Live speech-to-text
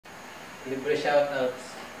Libre shoutouts.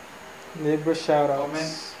 Libre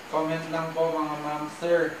shoutouts. Comment lang po mga ma'am,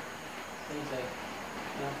 sir. Okay.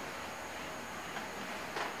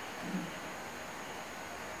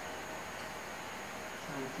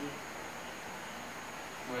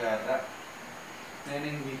 Wala ta.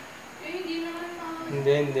 Neneng B. Hindi naman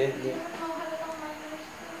Hindi. mahalatang minors.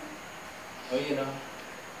 O yun o.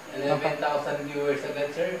 11,000 viewers agad,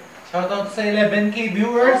 sir. Shoutout sa 11K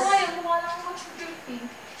viewers. Oo, ngayon, mukha lang ako 50.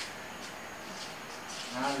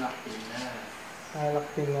 Alak, Pinas. Alak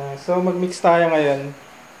Pinas. So, mag-mix tayo ngayon.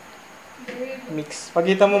 Mix.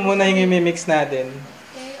 Pakita mo muna yung imimix natin.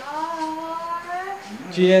 They are...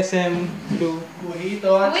 GSM BLUE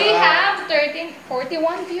Mojito at We have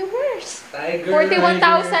 41 viewers. Tiger.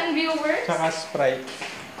 41,000 viewers. tsaka Sprite.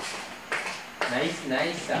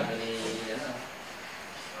 Nice. Sabi ni,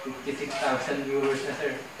 56,000 viewers na,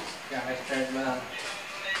 sir. Kaka-start mo lang.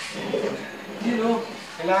 Yun o.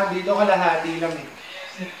 Kailangan dito kalahati lang eh.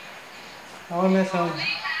 Ako may sound.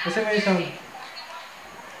 Kasi may sound.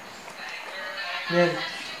 Yan.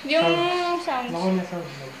 Yung sounds. Ako may sound.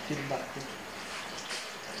 Feedback.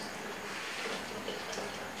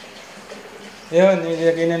 Yun,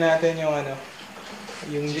 ilagay na natin yung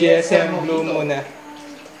yung GSM BLUE muna.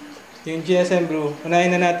 Yung GSM BLUE.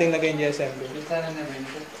 Unahin na natin lagay yung GSM BLUE. Sana naman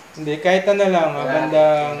ito. Hindi, kahit lang.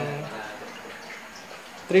 Bandang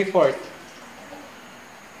 3/4.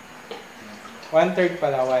 1/3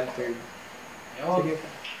 pala, 1/3. Sige.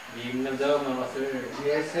 Game na daw, mga sir.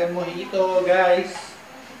 GSM Mojito, guys.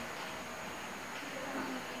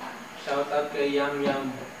 Shoutout kay Yum.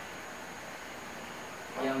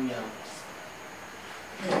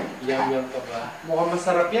 Yum ka ba? Mukhang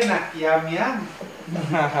masarap yan ah. Yum.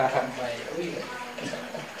 Kampay. Uy.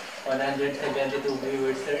 172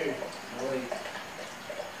 viewers, sir. Uy.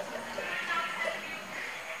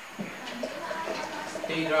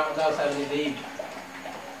 Stay drunk daw, sabi ni Dave.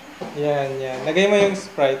 Yan. Lagay mo yung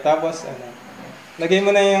Sprite, tapos lagay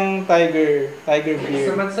mo na yung Tiger Next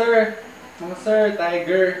beer. naman, sir. Mga sir,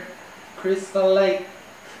 Tiger. Crystal Light.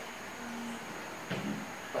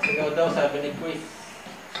 Pasigaw daw, sabi ni Chris.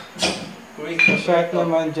 Shot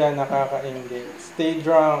naman dyan, nakakaingit. Stay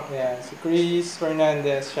drunk. Yan. Si Chris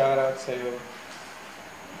Fernandez, shoutout sa'yo.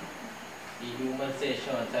 Inuman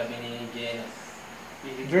session, sabi ni Genos.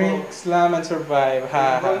 Drink, slam, and survive.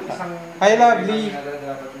 Ha. Isang... Hi, Lovely.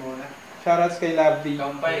 Dapat muna. Shoutouts kay Lovely.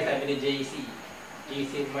 Kampay, sabi ni JC.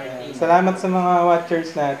 JC Martin. Salamat sa mga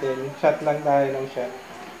watchers natin. Shot lang tayo ng shot.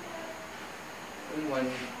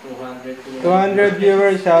 200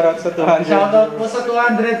 viewers. Shoutout sa 200 Shoutout po viewers. sa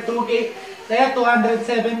 202K. Kaya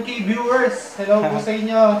 207K viewers. Hello po sa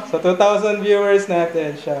inyo. Sa 2,000 viewers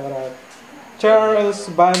natin, shoutout. Charles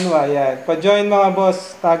Banwa, yan. Pa-join mga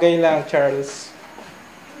boss. Tagay lang, Charles.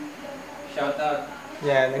 Shoutout.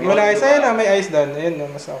 Yan. Naging wala ice. Ayun na, may ice doon. Ayun,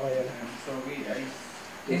 mas okay yan. Sorry, ice.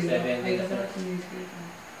 270 na, sir.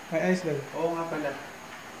 May ice doon. Oo nga pala.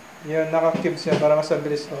 Yun, naka-cubes yan para mas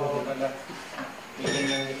mabilis na. Oo pala.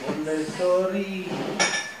 Bigyan ng Under story.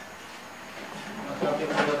 Masarap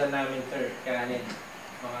yung pulutan namin, sir. Kanin.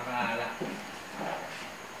 Mga kaala.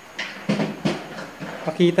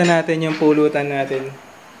 Pakita natin yung pulutan natin.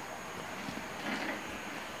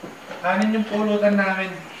 Kanin yung pulutan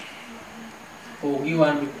namin. Pogi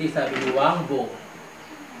 150, sabi ni Wangbo.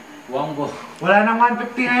 Wala nang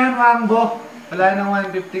 150 ngayon, Wangbo. Wala nang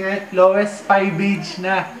 150 ngayon. Lowest 5 age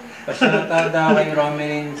na. Pa-shoutout daw kay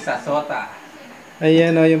Romelin Sasota.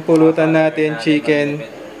 Ayan o, yung pulutan natin, chicken.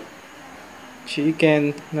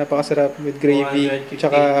 Chicken, napakasarap with gravy, 250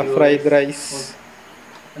 tsaka viewers. fried rice.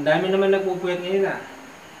 Ang dami naman nagpupuyat ngayon ah.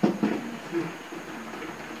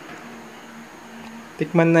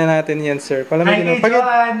 Tikman na natin yan, sir. Hi Palamigin kay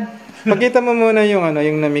Joan! Pakita mo muna yung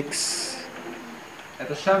yung na-mix.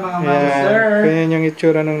 Ito siya mga ma'am, Yan, sir. ganyan yung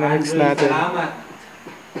itsura ng na-mix Andrew, natin. Salamat.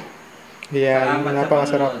 Yan, Salamat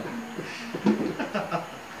napakasarap. sa panonood.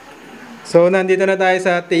 So, nandito na tayo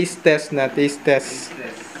sa taste test na. Taste test.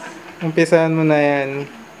 Umpisahan mo na yan.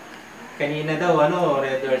 Kanina daw,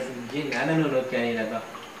 Red Doors Gin. Nanonood kanina to.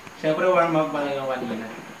 Siyempre, warm up pa lang yung kanina.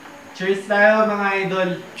 Cheers tayo mga idol.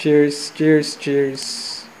 Cheers, cheers, cheers.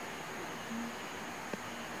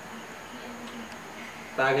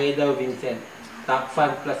 Tagay daw, Vincent. Top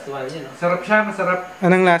fan plus 1 yun, no? Masarap siya, masarap.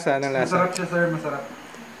 Anong lasa? Anong lasa? Masarap siya, sir, masarap.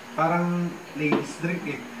 Parang ladies drink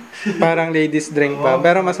eh. Parang ladies drink pa, Oo,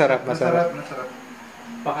 pero masarap, masarap. Masarap.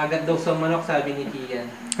 Pakagat daw sa manok, sabi ni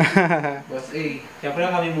Kian. Boss A. Siyempre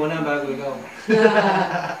kami muna bago ikaw.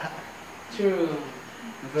 True.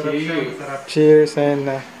 Masarap siya, Cheers. masarap. Cheers, ayun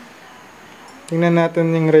na. Tingnan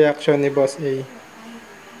natin yung reaction ni Boss A.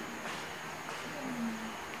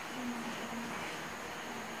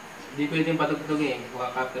 Hindi pwedeng patugtog eh.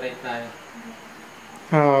 Maka-copyright tayo.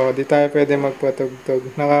 Oo, di tayo pwede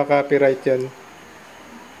magpatugtog. Nakaka-copyright yan.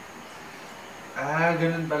 Ah,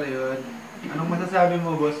 ganun pala yun. Anong masasabi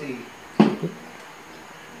mo, boss eh?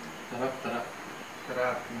 Sarap, sarap.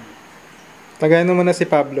 Sarap. Tagayan mo na si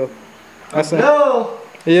Pablo. Pablo!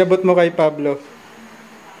 Iabot mo kay Pablo.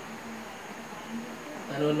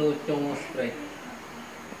 Nanonood yung Sprite.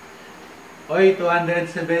 Hoy,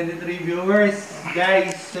 273 viewers.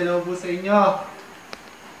 Guys, hello po sa inyo.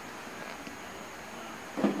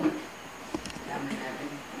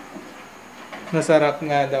 Masarap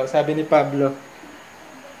nga daw, sabi ni Pablo.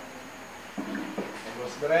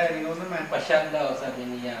 Boss Brian, ikaw naman. Pasyal daw,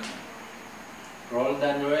 sabi niya.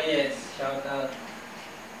 Roldan Reyes, shout out.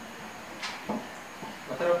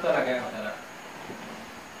 Masarap talaga, masarap.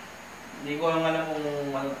 Hindi ko lang alam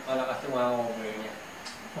kung malakas yung hangover niya.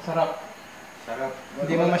 Masarap. Sarap.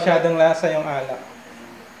 Hindi mo masyadong lasa yung alak.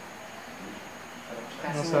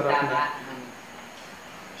 Masarap na.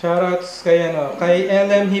 Shoutouts kay kay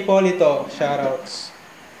LM Hipolito, shoutouts.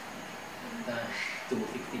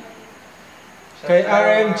 250. Kay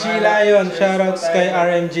RMG Lion, shoutouts kay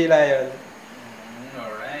RMG Lion.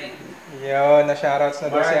 Alright. Yo, na shoutouts na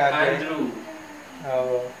daw si Andre. Andrew.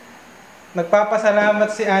 Oo. Nagpapasalamat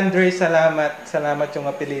si Andre, salamat. Salamat yung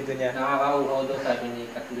apelido niya. Nakakauhaw daw, sabi ni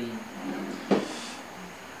Kathleen.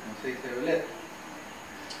 Sige ulit.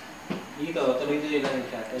 Dito, tuloy-tuloy lang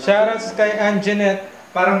siya. Shoutouts kay Anjanette.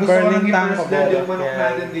 Parang gusto ko Burning nang i-first blood yung Tank, manok yan.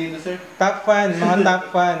 natin dito, sir. Top fan, mga top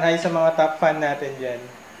fan. Hi sa mga top fan natin dyan.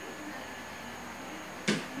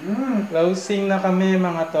 Closing na kami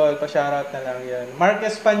mga tol. Pa-shoutout na lang yan. Mark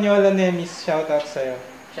Espanola Nemis, shoutout sa'yo.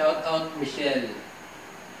 Shout out Michelle.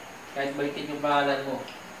 Kahit balikin yung pangalan mo.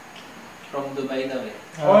 From Dubai daw eh.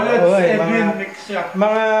 Oh, let's oy, Edwin, mix siya.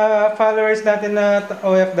 mga followers natin na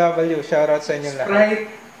OFW, shoutout sa inyo lahat. Sprite,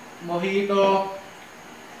 Mojito,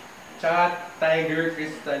 tsaka Tiger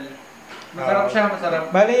Crystal. Masarap siya, masarap.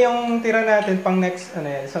 Bali yung tira natin pang next,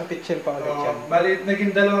 isang pitchel pa ulit yan. Bali,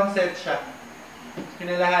 naging dalawang set siya.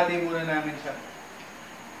 Kinalahati muna namin siya.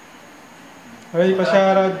 Hoy,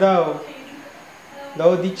 pa-shoutout daw.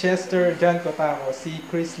 Lodi Chester, John Kotako, si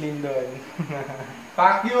Chris Lindon.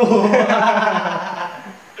 Fuck you!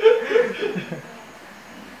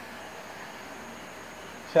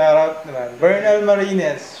 Shoutout naman. Bernal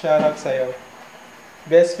Marines, shoutout sa'yo.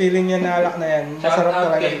 Best feeling yan na alak na yan. Shout Masarap out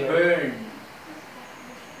talaga kay yun. Bern.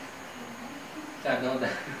 Shout out.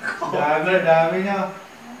 Dami niya.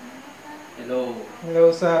 Hello. Hello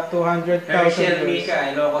sa 200,000 Herschel viewers.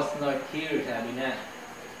 Mika, Ilocos North here, sabi na.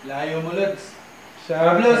 Layo mo, Lods.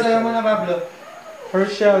 Shoutout Pablo, sa'yo mo na, Pablo.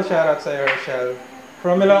 Herschel, shoutout sa'yo, Herschel.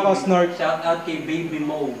 From Ilocos North. Shout out kay Baby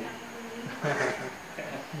Mo.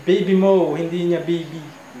 Baby Mo, hindi niya baby.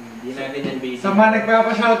 Hindi natin yan baby. Sa mga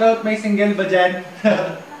nagpapa-shoutout, may single ba dyan?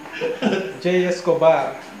 J.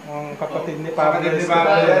 Escobar, ang kapatid ni Pablo Kapatid ni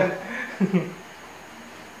Pablo Escobar. yan.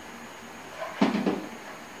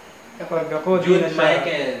 Kapag ako, di Jude na siya.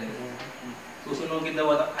 Michael. Susunugin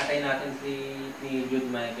daw atay natin ni Jude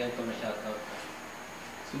Michael kung ma-shoutout.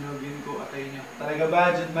 Sunugin ko, atay niyo. Talaga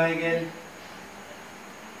ba, Jude Michael?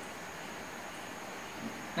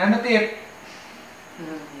 Nanotip?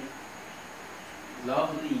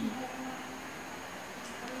 Lovely.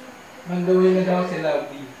 Manduwi na daw si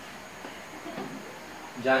Lovely.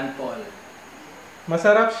 John Paul.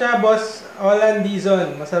 Masarap siya, boss. Olan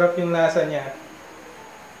Dizon. Masarap yung lasa niya.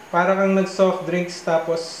 Para kang nag-soft drinks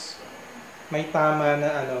tapos may tama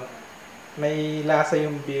na may lasa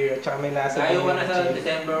yung beer at saka may lasa Tayo din ka na sa gin.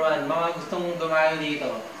 December 1. Mga gustong dumayo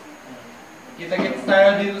dito. Kita-kits tayo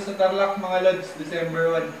dito sa Tarlac, mga Lods.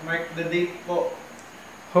 December 1. Mark the date po.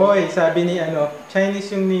 Hoy, sabi ni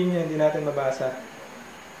Chinese yung name niya, hindi natin mabasa.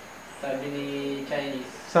 Sabi ni Chinese.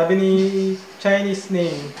 Sabi ni Chinese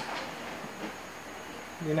name.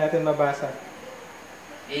 Hindi natin mabasa.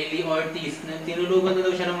 Eli Ortiz. Tinulugan na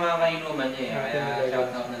daw siya ng mga kainuman niya eh. Kaya Natin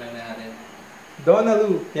shoutout na lang natin.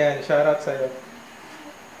 Donalu, yan, shoutout sa'yo.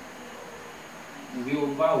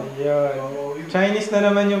 Wow. Yun. Chinese na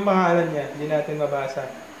naman yung pangalan niya, hindi natin mabasa.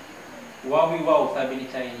 Wowie wow, sabi ni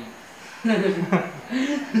Chinese.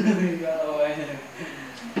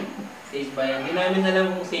 Safe ba yan? Hindi namin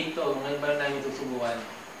alam kung safe to. Ngayon ba namin susubukan?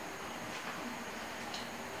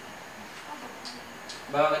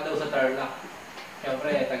 Bakit daw sa Tarlac?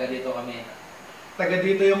 Siyempre, taga dito kami. Taga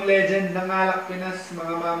dito yung legend ng Alak, Pinas,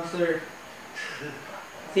 mga ma'am, sir.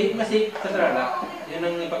 Safe na safe sa Tarlac. Yun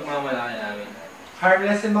ang ipagmamalaki namin.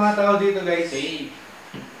 Harmless yung mga tao dito, guys. Safe.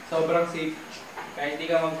 Sobrang safe. Kahit di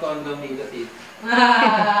ka mag-condom, dito safe.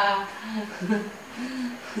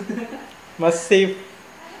 Mas safe.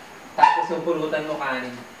 Tapos yung pulutan mo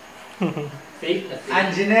kanin. Safe na safe.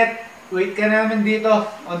 Anjanette, wait ka namin dito.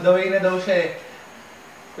 On the way na daw siya eh.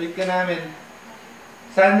 Wait ka namin.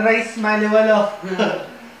 Sunrise, Maliwalo.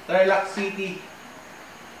 Tarlac City.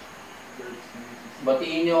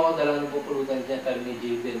 Batiin niyo ako, dalang nagpupulutan dyan, sabi ni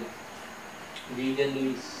Jaden. Jaden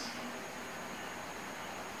Luis.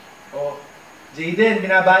 Oh, Jaden,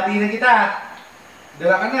 binabati na kita.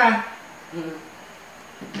 Dala ka na.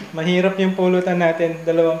 Mahirap yung pulutan natin.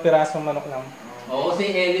 2 pirasong manok lang. Oo,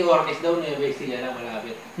 si Ellie Ortiz daw niya, basic yan lang,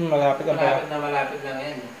 malapit. Malapit ang Malapit na malapit lang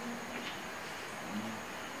yan.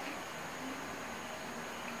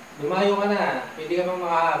 Lumayo ka na, pwede ka pang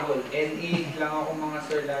makahabol. NE lang ako mga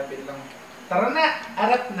sir, lapit lang. Tara na,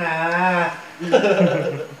 arat na.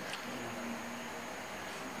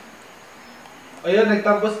 Ayun,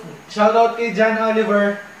 nagtapos. Shoutout kay John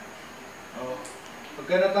Oliver. Oh.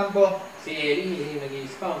 Pagka natampo. Si Ellie,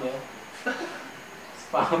 nag-i-spam yun.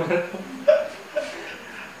 Spammer.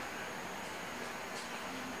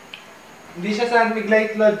 Hindi siya San Mig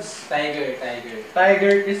Light Lods. Tiger.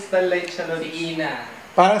 Tiger Crystal Light siya Lods. Si Ina.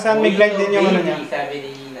 Parang San Mig Light din yung ano niya. Sabi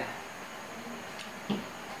ni Ina.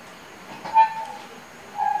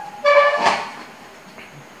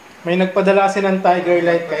 May nagpadala kasi ng Tiger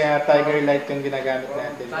Light, kaya Tiger Light yung ginagamit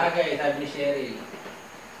natin. Tiger, sabi ni Cheryl.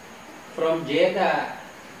 From Jeddah.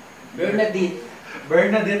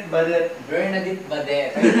 Bernadette Badet. Bernadette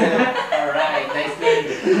Badet. Alright, nice name.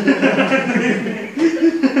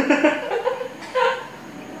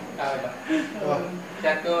 Tama ba? Oh.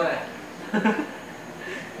 Chat ko na.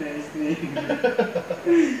 Nice name.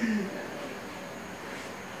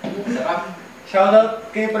 Sarap. Shoutout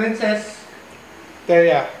kay Princess.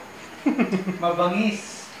 Kaya,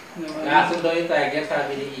 Mabangis. Nakasun daw yung Tiger,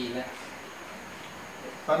 sabi ni Ina.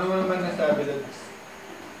 Paano mo naman nasabi Lods?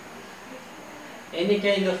 Any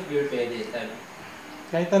kind of beer pwede, sabi.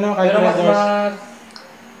 kahit ano, kahit Pero mas Red Horse.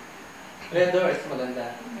 Red Horse maganda.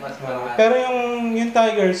 Mas malakas. Pero yung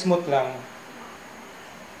Tiger, smooth lang.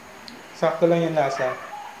 Sakto lang yung lasa.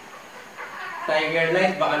 Tiger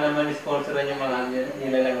Light, baka naman sponsoran yung mga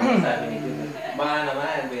nila lang ang sabi ni Juno. Baka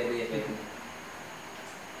naman, pwede.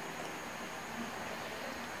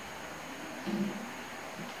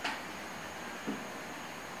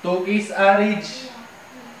 Tokis Arage.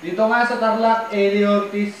 Dito nga sa Tarlac, Eli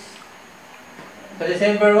Ortiz. Sa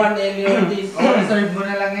December 1, Ellie Ortiz. Reserve mo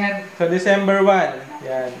na lang yan. Sa December 1,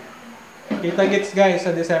 yan. Kita-gits guys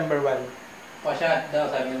sa December 1. Pa-shot daw,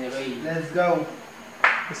 sabi ni Roy. Let's go.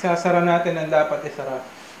 Isasara natin ang dapat isara.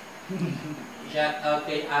 Shout out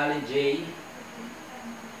kay Ali J.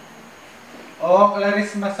 Oo,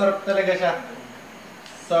 Clarice, masarap talaga siya.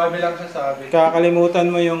 Sabi lang siya, sabi. Kakalimutan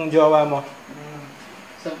mo yung jowa mo.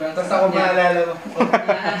 Sobrang Tapos ako maalala mo.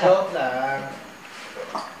 Joke lang.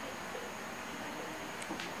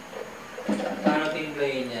 Paano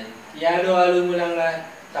timplayin yan? Ihalo-halo mo lang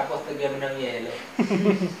lahat, tapos lagyan mo ng yelo.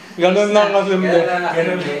 Ganun lang kasimple.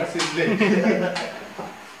 Ganun lang kasimple.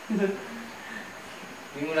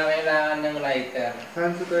 Hindi mo na kailangan ng lighter.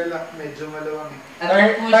 Saan sa Tarlac? Medyo maluwang.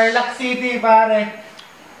 Tarlac City, pare.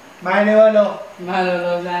 Maliwalo.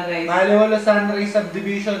 Malolo na rice. Maliwalo Sunrise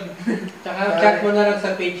Subdivision. Tsaka chat mo na lang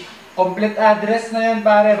sa page. Complete address na yun,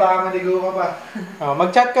 pare. Baka maligo ka pa. Oh,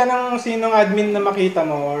 mag-chat ka ng sinong admin na makita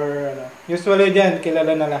mo or ano. Usually dyan,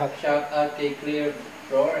 kilala na lahat. Shout out kay Clear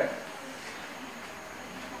Drawer.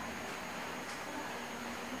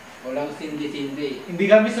 Walang sindi-sindi. Hindi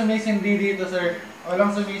kami sumisindi dito, sir.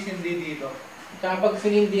 Walang sumisindi dito. Tsaka pag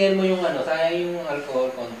sinindihan mo yung ano, sayang yung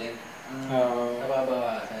alcohol content.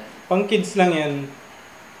 Nababawasan. Pang kids lang yan.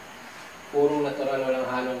 Puro natural, walang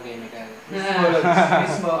halong chemical. Mismo, Lods.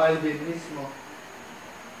 Mismo, Alvin. Mismo.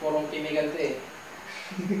 Purong chemical to eh.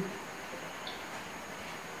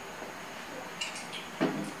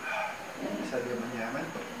 Masyado manyaman.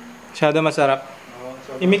 Masyado masarap. Oo,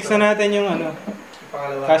 so I-mix na natin yung ano. Yung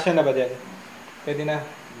pangalawa. Kasya na ba dyan? Pwede na.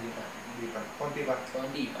 Hindi pa. Hindi pa. Konti pa.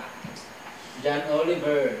 Konti pa. John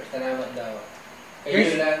Oliver, salamat daw. Kay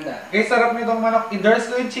Guys. Yolanda. Guys, sarap nitong manok. Endorse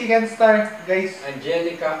ko yung chicken star, guys.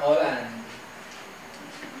 Angelica Olan.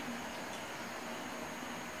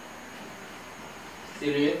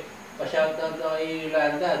 Seryo? Pa-shoutout daw kay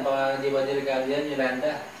Yolanda. Baka hindi ba delikado yan,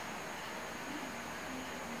 Yolanda?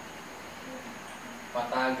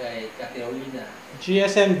 Patagay, Katerina.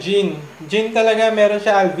 GSM Gin. Gin talaga, meron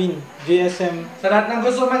siya Alvin. GSM. Sa lahat ng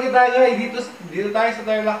gusto makita, guys, dito tayo sa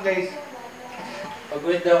Tarlac, guys.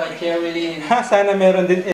 Pag-wait daw kay Cherilyn. Ha, sana meron din